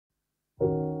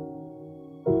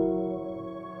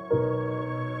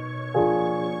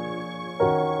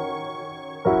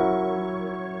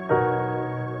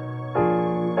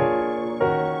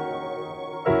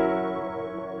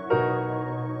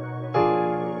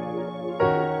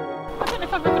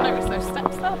if I've ever noticed those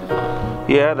steps there before.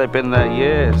 Yeah, they've been there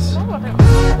years. Oh, I don't know.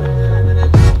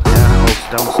 Yeah, old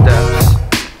stone steps.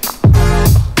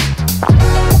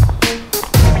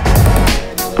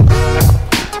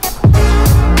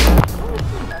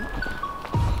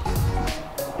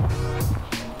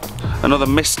 Another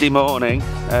misty morning.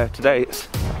 Today it's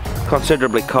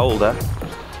considerably colder.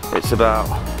 It's about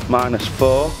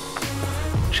 -4.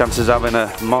 Chances of having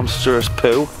a monstrous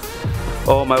poo.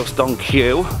 Almost on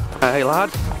cue. Hey lad?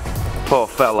 Poor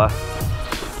fella.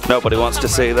 Nobody wants to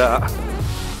see that.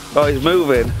 Oh, he's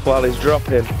moving while he's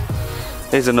dropping.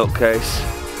 He's a nutcase.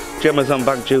 Gemma's on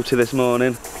bank duty this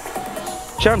morning.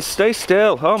 Chance, stay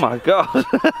still. Oh my god.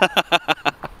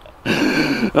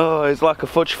 Oh, it's like a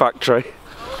fudge factory.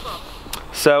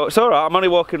 So it's alright, I'm only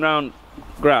walking around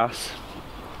grass.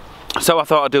 So I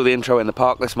thought I'd do the intro in the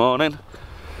park this morning,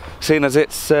 seeing as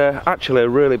it's actually a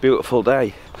really beautiful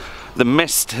day. The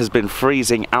mist has been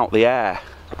freezing out the air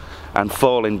and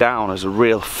falling down as a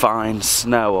real fine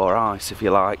snow or ice, if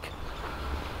you like.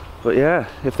 But yeah,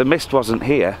 if the mist wasn't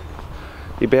here,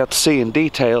 you'd be able to see in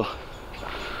detail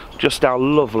just how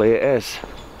lovely it is.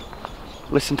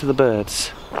 Listen to the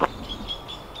birds.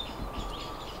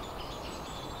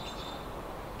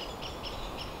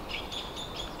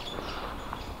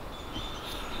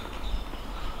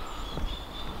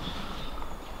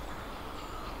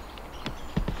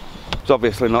 It's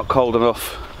obviously not cold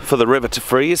enough for the river to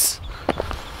freeze.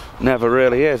 Never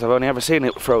really is. I've only ever seen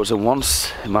it frozen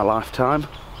once in my lifetime.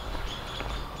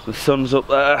 The sun's up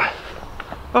there.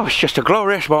 Oh, it's just a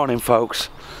glorious morning, folks.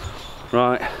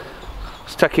 Right,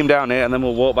 let's take him down here and then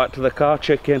we'll walk back to the car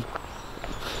chicken.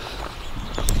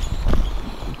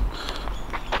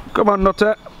 Come on,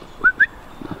 Nutter.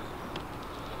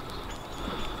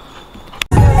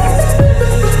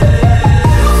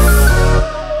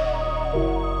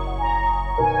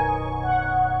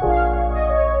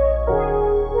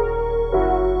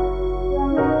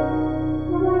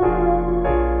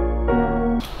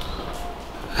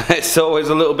 It's always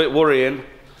a little bit worrying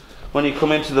when you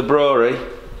come into the brewery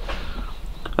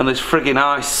and there's frigging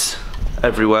ice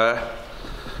everywhere.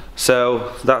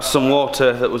 So that's some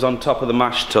water that was on top of the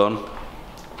mash tun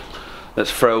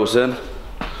that's frozen.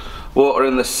 Water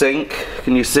in the sink,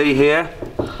 can you see here?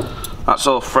 That's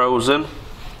all frozen.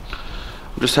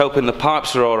 I'm just hoping the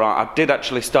pipes are alright. I did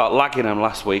actually start lagging them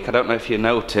last week. I don't know if you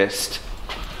noticed.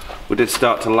 We did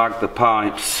start to lag the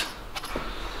pipes.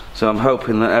 So I'm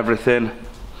hoping that everything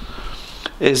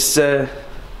is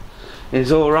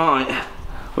alright.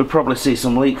 We'd probably see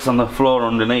some leaks on the floor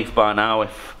underneath by now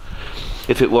if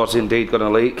it was indeed going to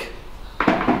leak.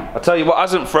 I'll tell you what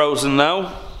hasn't frozen though.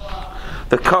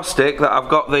 The caustic that I've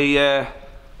got the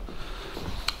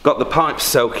pipes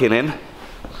soaking in.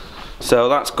 So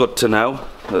that's good to know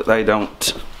that they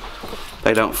don't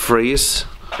freeze,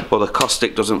 or the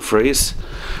caustic doesn't freeze.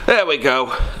 There we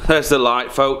go. There's the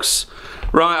light, folks.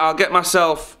 Right, I'll get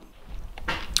myself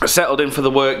settled in for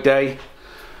the work day.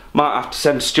 Might have to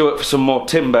send Stuart for some more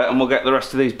timber and we'll get the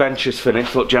rest of these benches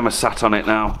finished. Look, Gemma's sat on it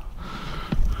now.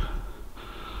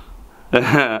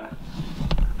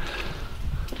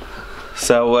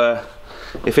 So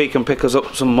if he can pick us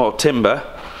up some more timber,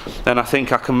 then I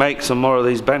think I can make some more of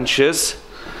these benches,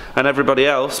 and everybody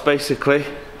else basically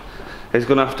is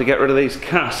going to have to get rid of these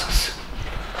casks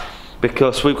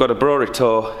because we've got a brewery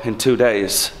tour in 2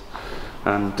 days,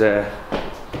 and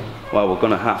well, we're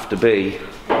going to have to be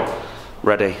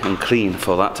ready and clean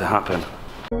for that to happen.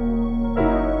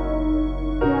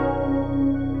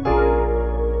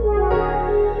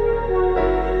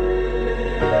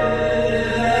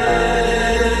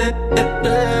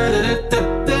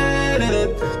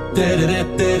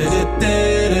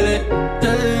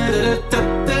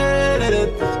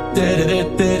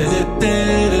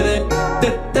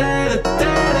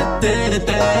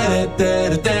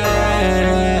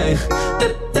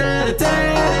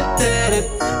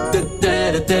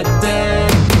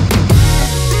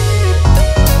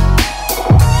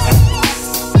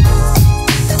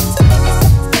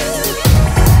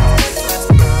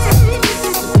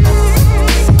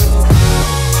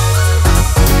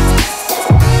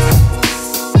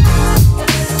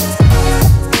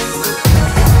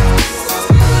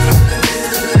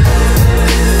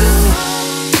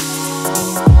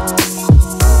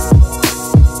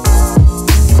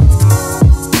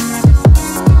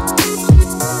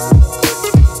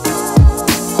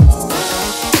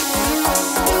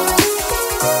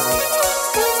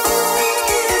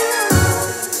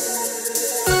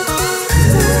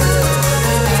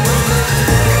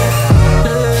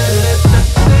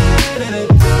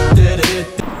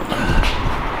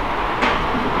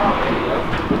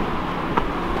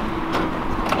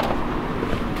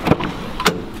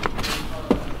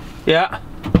 Yeah.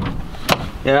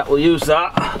 Yeah, we'll use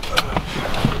that.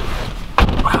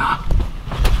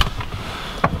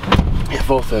 Yeah,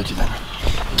 4:30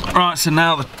 then. Right, so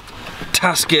now the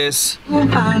task is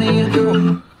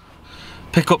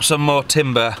pick up some more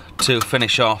timber to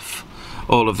finish off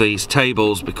all of these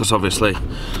tables, because obviously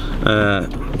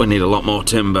we need a lot more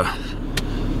timber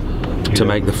to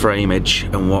make the frameage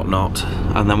and whatnot,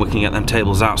 and then we can get them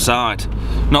tables outside.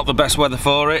 Not the best weather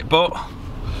for it, but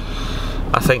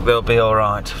I think they'll be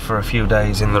alright for a few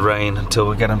days in the rain until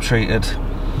we get them treated.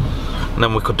 And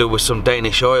then we could do with some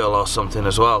Danish oil or something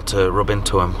as well to rub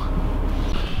into them.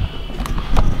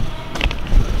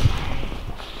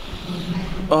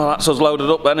 Oh, that's us loaded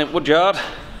up then in Woodyard.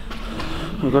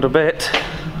 We've got a bit.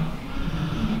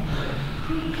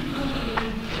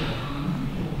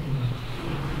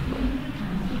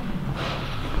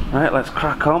 Right, let's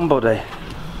crack on, buddy.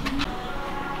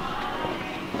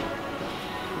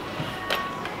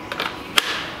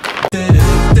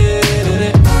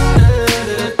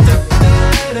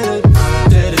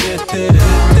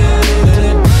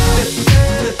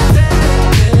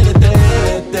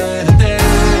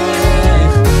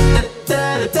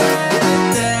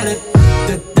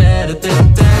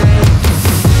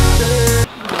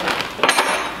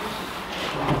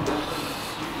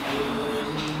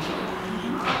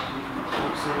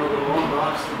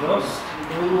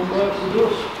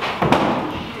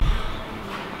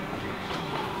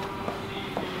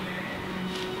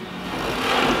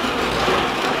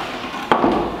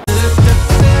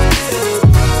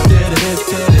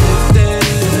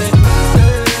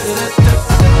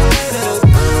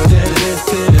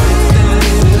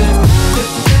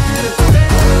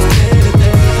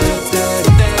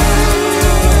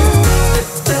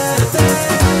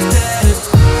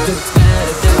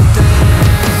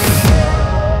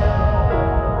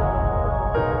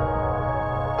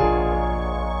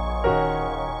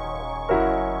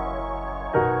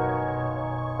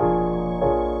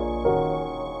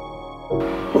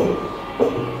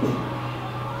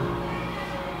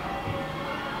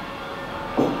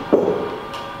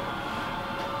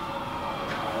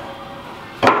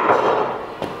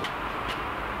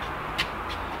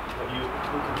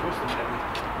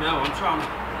 No, I'm trying.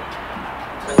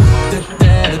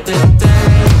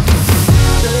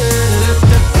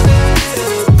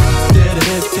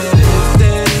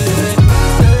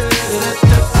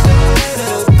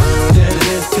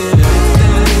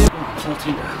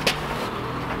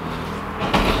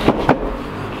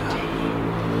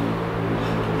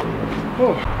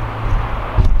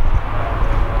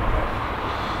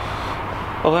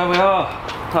 Well, there we are.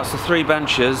 That's the 3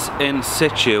 benches in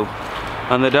situ,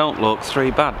 and they don't look 3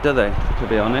 bad, do they? To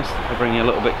be honest, I'll bring you a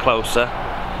little bit closer.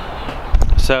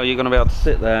 So you're going to be able to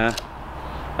sit there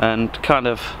and kind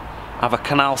of have a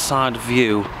canal side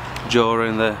view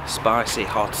during the spicy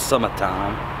hot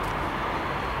summertime.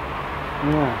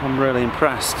 Yeah, I'm really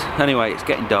impressed. Anyway, it's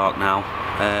getting dark now.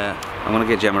 I'm going to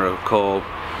give Gemma a call.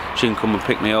 She can come and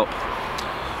pick me up.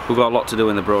 We've got a lot to do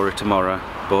in the brewery tomorrow,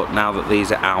 but now that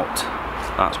these are out,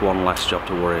 that's one less job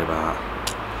to worry about.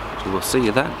 So we'll see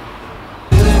you then.